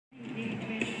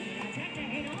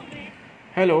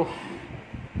Hello,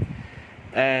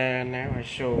 and now I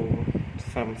show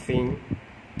something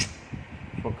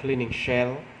for cleaning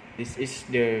shell. This is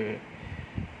the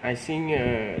I think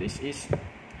this is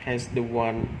has the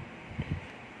one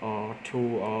or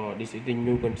two, or this is the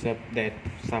new concept that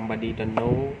somebody don't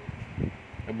know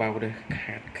about the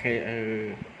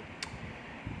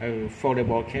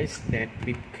foldable case that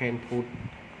we can put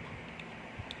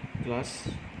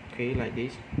glass, okay, like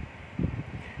this,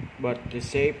 but the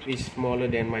shape is smaller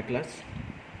than my glass.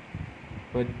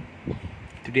 But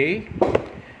today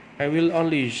I will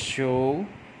only show,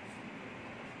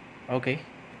 okay,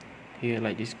 here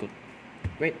like this. Good.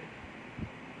 Wait,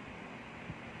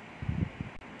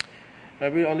 I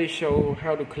will only show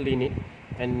how to clean it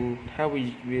and how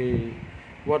we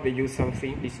use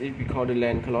something. This is we call the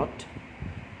land cloth,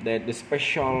 that the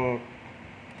special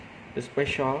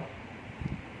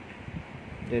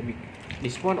that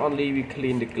this one only we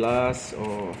clean the glass,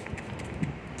 or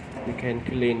we can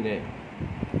clean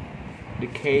the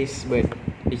case, but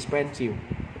expensive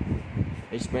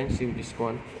this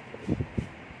one,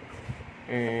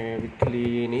 and we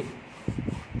clean it.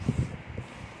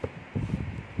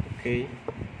 Okay,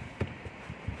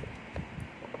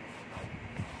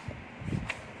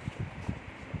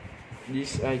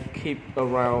 this I keep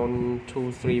around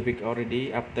 2-3 weeks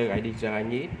already after I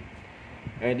design it,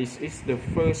 and this is the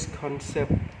first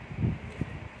concept.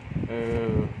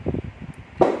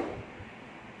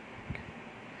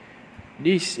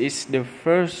 This is the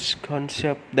first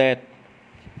concept that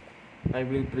I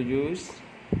will produce,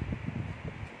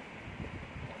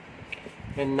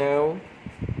 and now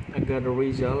I got a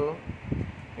result.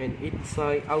 And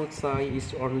inside, outside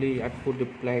is only I put the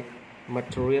black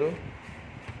material.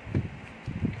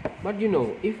 But you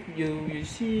know, if you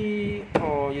see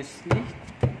or you see,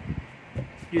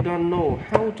 you don't know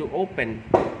how to open,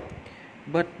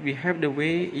 but we have the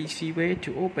easy way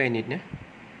to open it,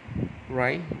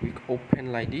 right? We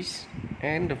open like this,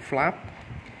 and the flap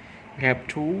we have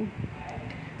two.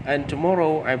 And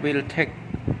tomorrow I will take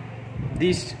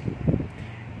this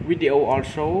video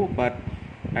also, but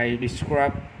I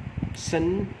describe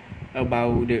some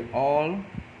about the all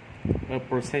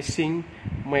processing,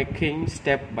 making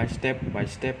step by step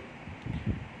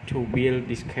to build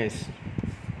this case.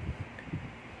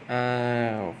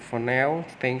 For now,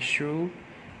 thank you.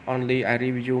 Only I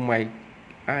review my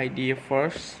idea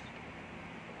first.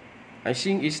 I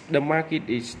think the market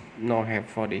is not have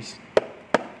for this.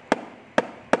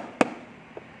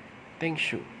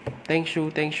 Thank you.